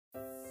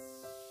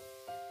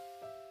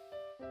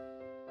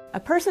A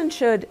person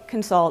should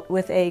consult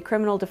with a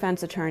criminal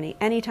defense attorney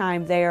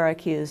anytime they are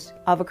accused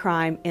of a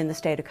crime in the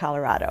state of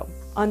Colorado.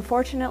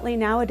 Unfortunately,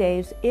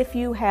 nowadays, if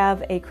you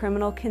have a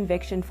criminal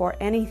conviction for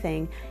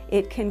anything,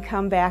 it can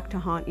come back to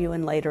haunt you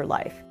in later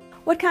life.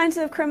 What kinds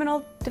of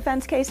criminal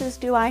defense cases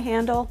do I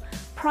handle?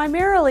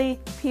 Primarily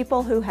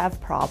people who have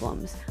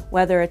problems,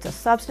 whether it's a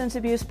substance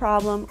abuse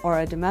problem or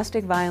a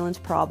domestic violence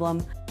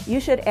problem. You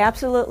should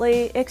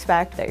absolutely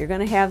expect that you're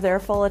going to have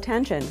their full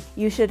attention.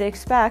 You should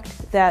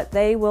expect that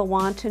they will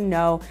want to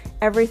know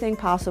everything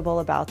possible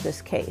about this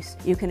case.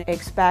 You can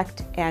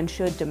expect and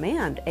should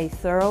demand a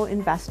thorough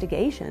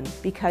investigation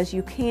because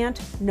you can't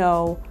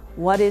know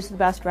what is the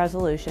best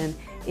resolution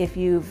if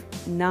you've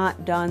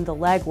not done the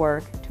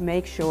legwork to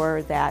make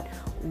sure that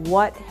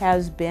what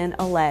has been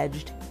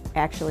alleged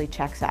actually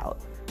checks out.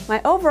 My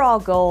overall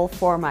goal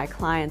for my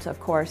clients, of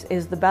course,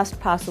 is the best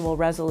possible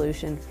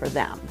resolution for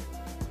them.